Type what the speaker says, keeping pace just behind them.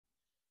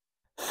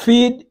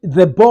Feed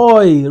the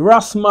boy.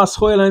 Rasmus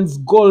Hojlund's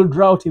goal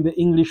drought in the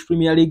English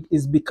Premier League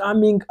is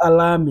becoming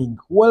alarming.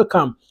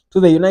 Welcome to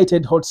the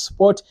United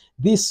Hotspot.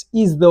 This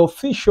is the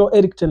official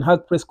Erik Ten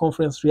Hag press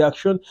conference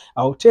reaction.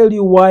 I'll tell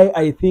you why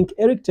I think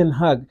Erik Ten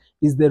Hag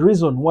is the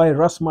reason why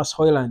Rasmus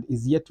Hojlund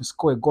is yet to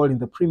score a goal in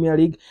the Premier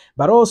League,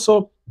 but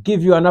also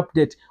give you an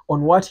update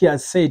on what he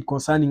has said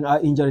concerning our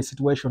injury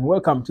situation.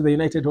 Welcome to the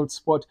United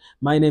Hotspot.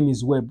 My name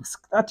is Webb.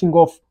 Starting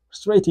off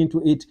straight into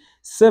it,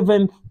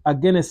 7th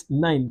against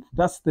 9th.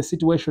 That's the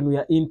situation we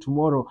are in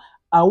tomorrow.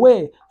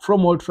 Away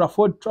from Old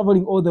Trafford,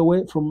 traveling all the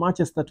way from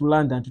Manchester to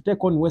London to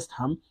take on West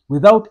Ham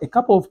without a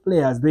couple of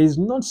players. There is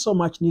not so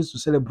much news to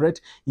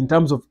celebrate in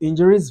terms of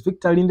injuries.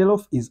 Victor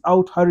Lindelof is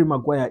out. Harry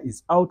Maguire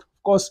is out.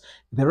 Of course,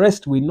 the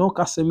rest we know: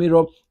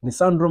 Casemiro,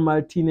 Lisandro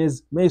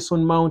Martinez,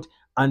 Mason Mount,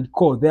 and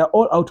co. They are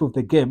all out of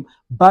the game,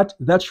 but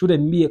that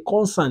shouldn't be a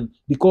concern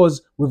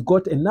because we've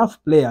got enough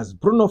players.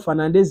 Bruno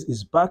Fernandes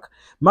is back.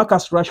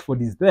 Marcus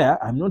Rashford is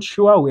there. I'm not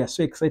sure we are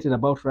so excited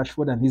about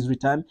Rashford and his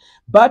return,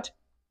 but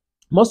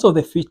most of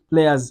the fit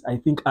players, I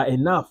think, are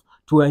enough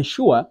to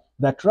ensure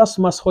that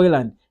Rasmus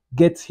Hojlund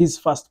gets his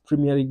first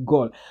Premier League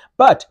goal.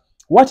 But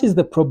what is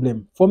the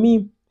problem? For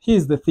me,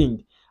 here's the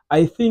thing.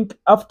 I think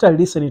after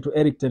listening to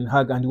Erik Ten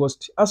Hag, and he was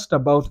asked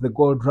about the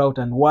goal drought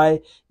and why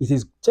it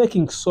is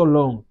taking so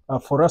long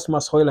for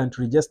Rasmus Hojlund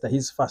to register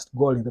his first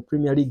goal in the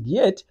Premier League,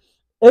 yet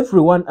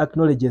everyone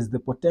acknowledges the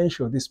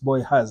potential this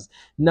boy has.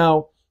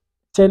 Now,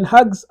 Ten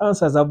Hag's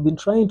answers have been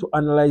trying to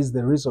analyze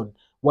the reason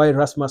why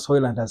Rasmus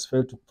Hojlund has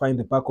failed to find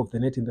the back of the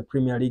net in the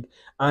Premier League.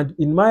 And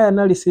in my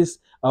analysis,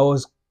 I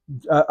was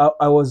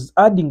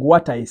adding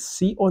what I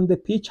see on the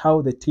pitch,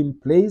 how the team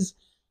plays,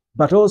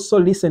 but also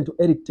listen to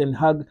Erik Ten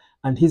Hag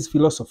and his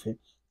philosophy.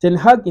 Ten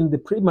Hag in the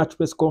pre-match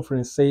press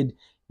conference said,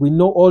 we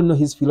all know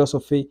his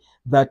philosophy,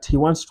 that he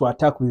wants to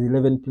attack with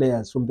 11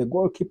 players, from the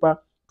goalkeeper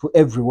to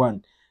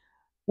everyone,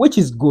 which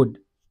is good.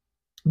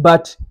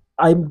 But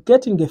I'm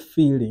getting a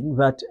feeling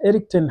that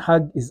Erik Ten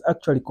Hag is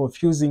actually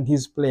confusing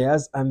his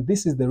players, and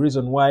this is the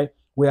reason why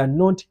we are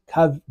not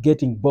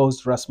getting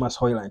balls to Rasmus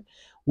Hojlund.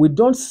 We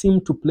don't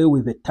seem to play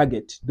with a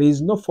target. There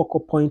is no focal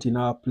point in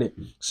our play.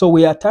 So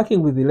we are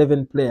attacking with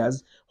 11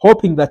 players,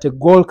 hoping that a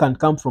goal can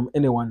come from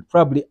anyone,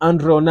 probably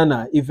Andre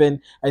Onana. Even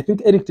I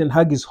think Erik Ten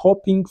Hag is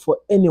hoping for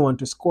anyone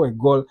to score a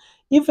goal,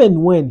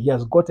 even when he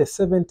has got a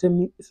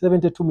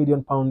 72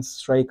 million pounds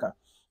striker.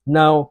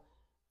 Now,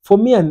 for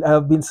me, and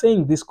I've been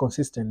saying this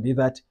consistently,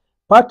 that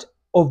part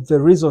of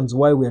the reasons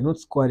why we are not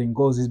scoring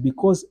goals is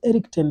because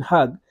Erik Ten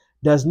Hag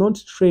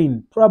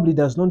probably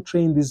does not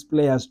train these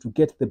players to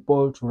get the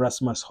ball to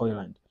Rasmus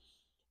Hojlund.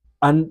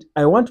 And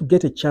I want to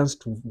get a chance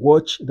to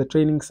watch the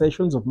training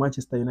sessions of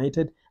Manchester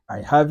United.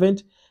 I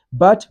haven't,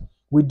 but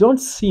we don't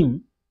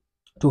seem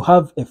to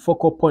have a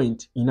focal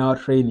point in our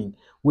training.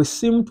 We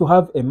seem to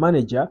have a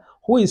manager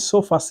who is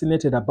so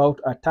fascinated about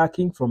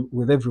attacking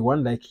with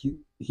everyone, like he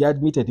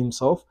admitted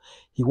himself.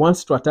 He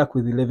wants to attack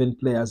with 11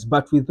 players,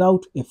 but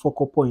without a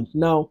focal point.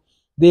 Now,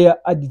 there are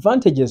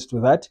advantages to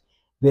that.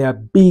 There are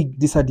big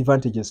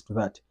disadvantages to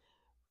that.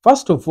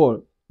 First of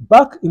all,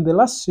 back in the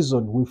last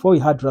season, before we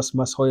had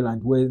Rasmus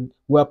Hojlund, when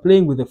we were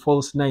playing with a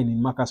false 9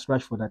 in Marcus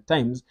Rashford at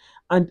times,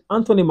 and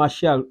Anthony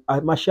Martial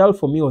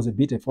for me was a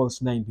bit a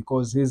false 9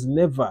 because he's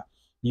never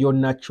your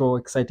natural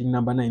exciting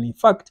number 9. In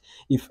fact,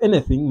 if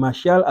anything,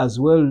 Martial as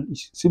well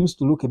seems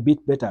to look a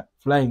bit better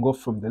flying off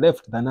from the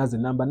left than as a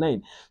number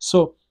 9.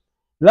 So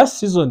last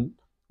season,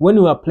 when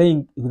we were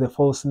playing with a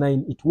false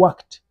 9, it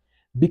worked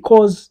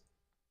because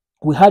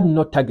we had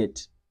no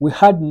target. We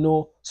had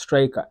no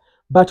striker.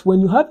 But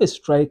when you have a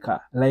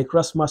striker like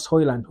Rasmus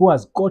Hojlund, who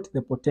has got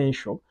the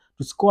potential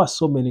to score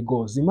so many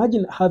goals,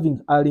 imagine having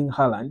Erling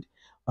Haaland,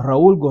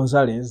 Raul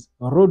Gonzalez,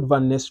 Rod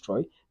van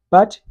Nistelrooy,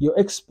 but you're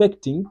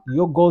expecting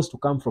your goals to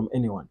come from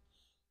anyone.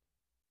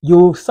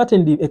 You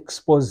certainly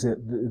expose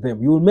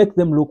them. You will make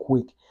them look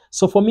weak.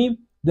 So for me,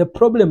 the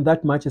problem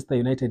that Manchester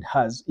United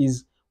has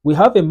is we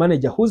have a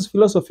manager whose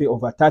philosophy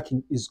of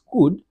attacking is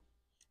good,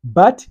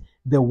 but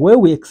the way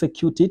we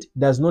execute it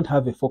does not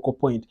have a focal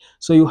point.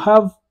 So you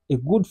have a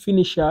good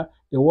finisher,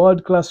 a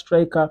world-class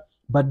striker,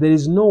 but there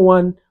is no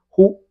one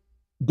who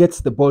gets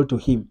the ball to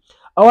him.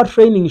 Our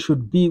training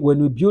should be, when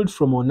we build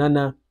from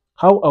Onana,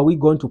 how are we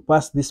going to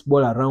pass this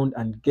ball around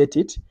and get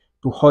it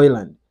to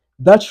Hojlund?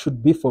 That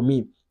should be, for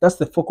me, that's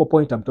the focal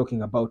point I'm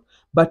talking about.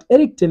 But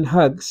Erik Ten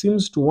Hag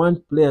seems to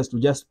want players to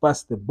just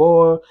pass the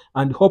ball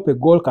and hope a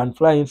goal can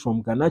fly in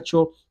from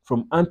Garnacho,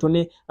 from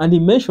Antony, and he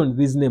mentioned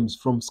these names,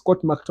 from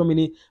Scott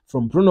McTominay,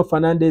 from Bruno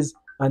Fernandes,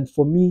 and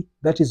for me,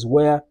 that is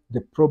where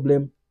the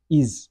problem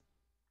is.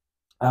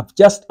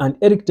 And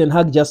Erik Ten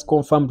Hag just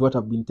confirmed what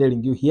I've been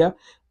telling you here,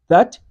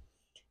 that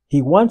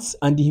he wants,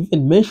 and he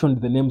even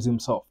mentioned the names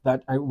himself,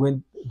 that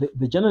when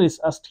the journalist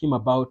asked him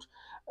about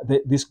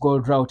this goal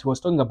drought, he was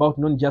talking about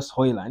not just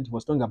Hojlund, he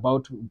was talking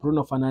about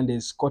Bruno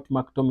Fernandes, Scott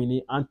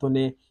McTominay,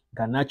 Antony,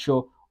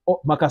 Garnacho,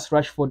 Marcus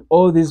Rashford,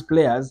 all these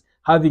players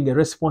having a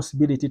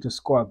responsibility to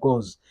score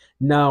goals.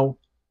 Now,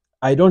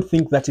 I don't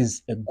think that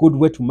is a good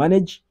way to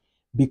manage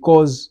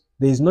because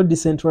there is no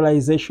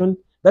decentralization.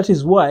 That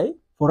is why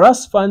For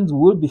us fans, we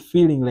will be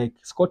feeling like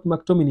Scott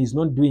McTominay is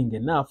not doing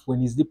enough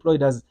when he's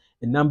deployed as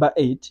a number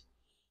 8.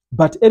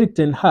 But Erik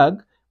Ten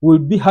Hag will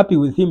be happy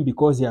with him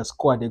because he has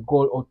scored a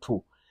goal or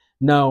two.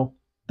 Now,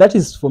 that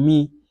is for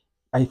me,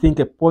 I think,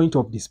 a point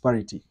of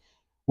disparity.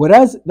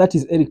 Whereas that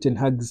is Erik Ten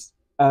Hag's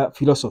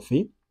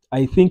philosophy,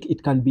 I think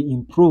it can be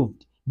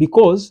improved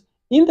because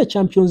in the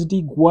Champions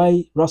League,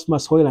 why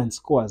Rasmus Hojlund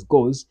scores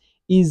goals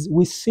is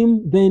we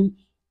seem then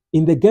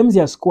in the games he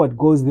has scored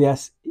goals,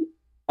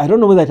 I don't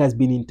know whether it has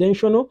been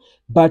intentional,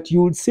 but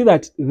you would see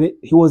that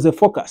he was a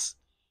focus.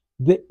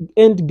 The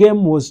end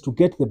game was to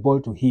get the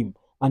ball to him.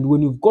 And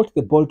when you've got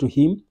the ball to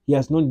him, he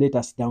has not let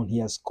us down. He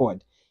has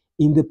scored.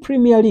 In the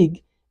Premier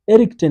League,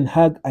 Erik Ten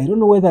Hag, I don't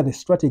know whether the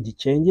strategy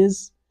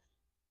changes,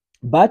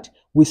 but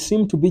we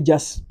seem to be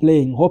just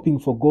playing, hoping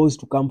for goals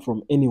to come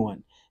from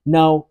anyone.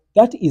 Now,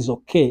 that is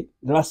okay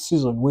last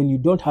season when you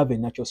don't have a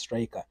natural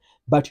striker,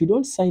 but you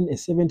don't sign a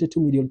 £72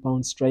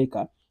 million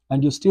striker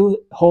and you still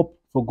hope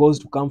for goals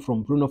to come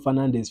from Bruno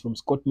Fernandes, from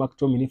Scott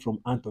McTominay, from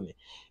Anthony.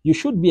 You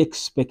should be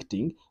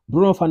expecting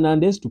Bruno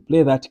Fernandes to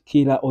play that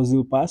killer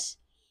Ozil pass,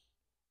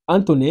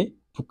 Anthony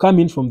to come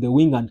in from the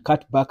wing and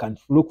cut back and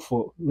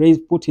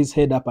put his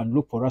head up and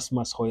look for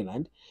Rasmus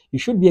Hojlund. You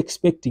should be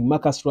expecting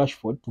Marcus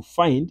Rashford to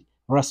find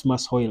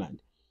Rasmus Hojlund.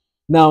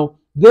 Now,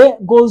 their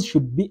goals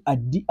should be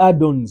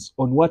add-ons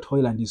on what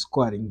Hojlund is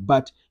scoring,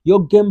 but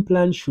your game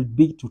plan should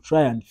be to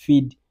try and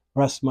feed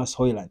Rasmus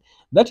Hojlund.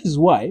 That is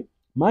why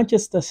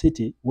Manchester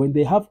City, when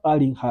they have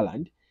Erling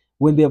Haaland,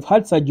 when they have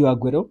had Sergio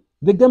Aguero,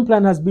 the game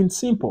plan has been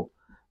simple.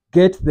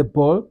 Get the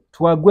ball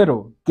to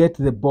Aguero, get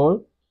the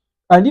ball.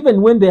 And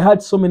even when they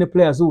had so many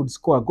players who would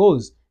score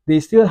goals, they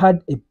still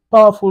had a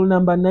powerful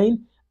number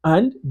 9,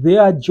 and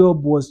their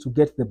job was to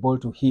get the ball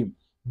to him,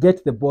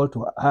 get the ball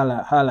to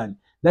Haaland.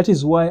 That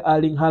is why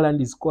Erling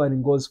Haaland is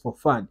scoring goals for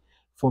fun.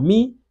 For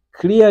me,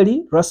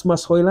 clearly,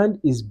 Rasmus Hojlund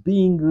is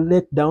being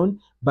let down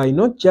by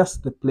not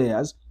just the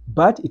players,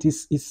 but it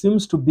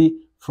seems to be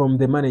from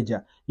the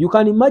manager. You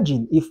can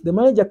imagine if the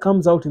manager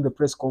comes out in the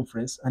press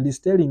conference and is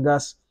telling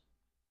us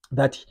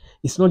that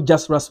it's not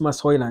just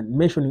Rasmus Hojlund,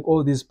 mentioning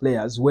all these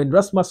players, when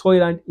Rasmus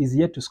Hojlund is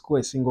yet to score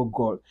a single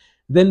goal,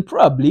 then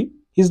probably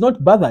he's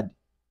not bothered.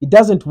 It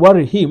doesn't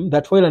worry him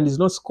that Hojlund is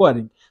not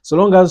scoring. So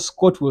long as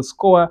Scott will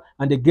score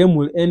and the game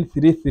will end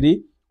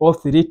 3-3 or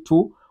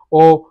 3-2,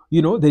 or,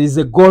 there is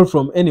a goal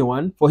from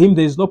anyone, for him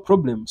there is no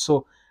problem.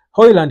 So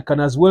Hojlund can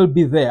as well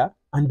be there,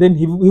 and then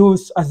he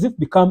was as if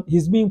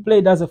he's being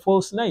played as a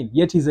false 9,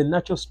 yet he's a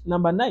natural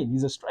number 9.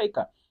 He's a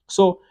striker.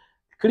 So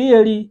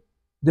clearly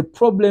the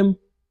problem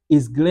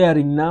is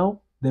glaring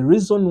now. The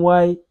reason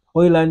why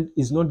Hojlund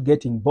is not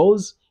getting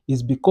balls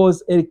is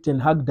because Erik Ten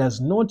Hag does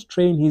not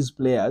train his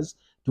players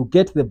to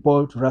get the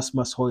ball to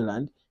Rasmus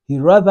Hojlund. He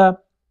rather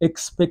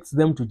expects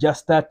them to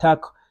just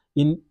attack.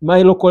 In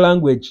my local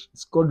language,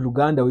 it's called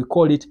Luganda, we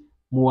call it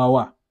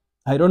muawa.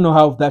 I don't know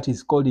how that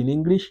is called in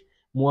English.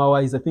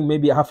 Muawa is, I think,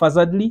 maybe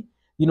haphazardly,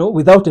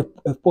 without a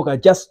poker,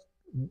 just,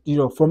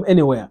 from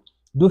anywhere.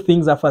 Do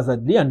things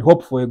haphazardly and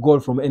hope for a goal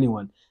from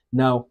anyone.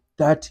 Now,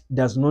 that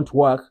does not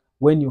work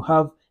when you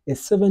have a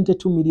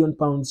 £72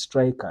 million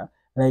striker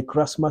like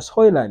Rasmus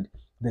Hojlund.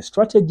 The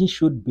strategy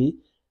should be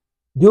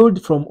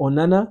build from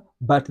Onana,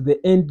 but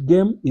the end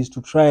game is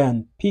to try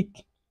and pick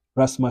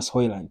Rasmus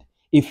Hojlund.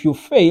 If you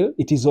fail,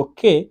 it is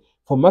okay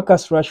for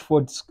Marcus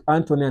Rashford,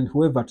 Anthony, and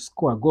whoever to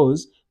score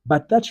goals,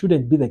 but that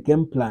shouldn't be the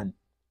game plan.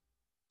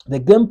 The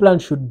game plan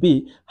should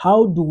be,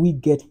 how do we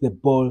get the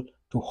ball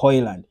to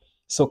Hojlund?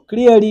 So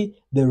clearly,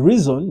 the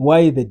reason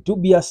why the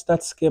dubious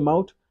stats came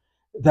out,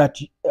 that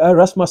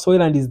Rasmus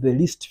Hojlund is the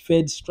least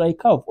fed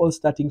striker of all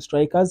starting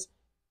strikers,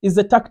 is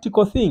a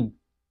tactical thing.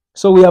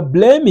 So we are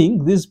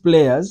blaming these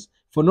players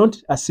for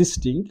not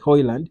assisting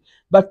Hojlund,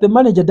 but the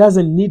manager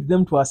doesn't need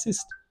them to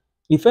assist.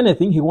 If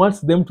anything, he wants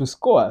them to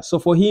score. So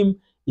for him,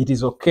 it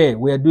is okay.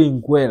 We are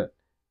doing well.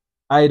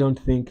 I don't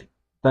think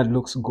that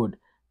looks good.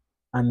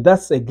 And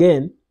that's,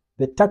 again,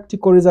 the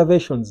tactical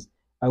reservations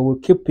I will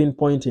keep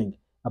pinpointing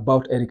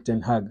about Erik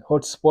Ten Hag.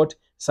 Hotspot,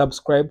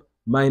 subscribe.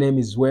 My name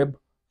is Webb.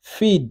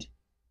 Feed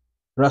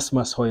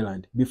Rasmus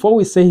Hojlund. Before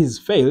we say he's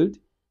failed,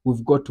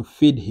 we've got to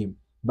feed him.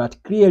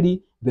 But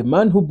clearly, the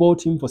man who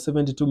bought him for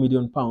 £72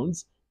 million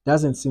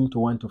doesn't seem to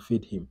want to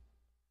feed him.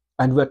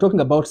 And we're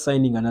talking about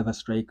signing another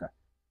striker.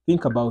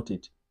 Think about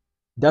it.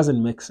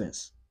 Doesn't make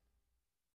sense.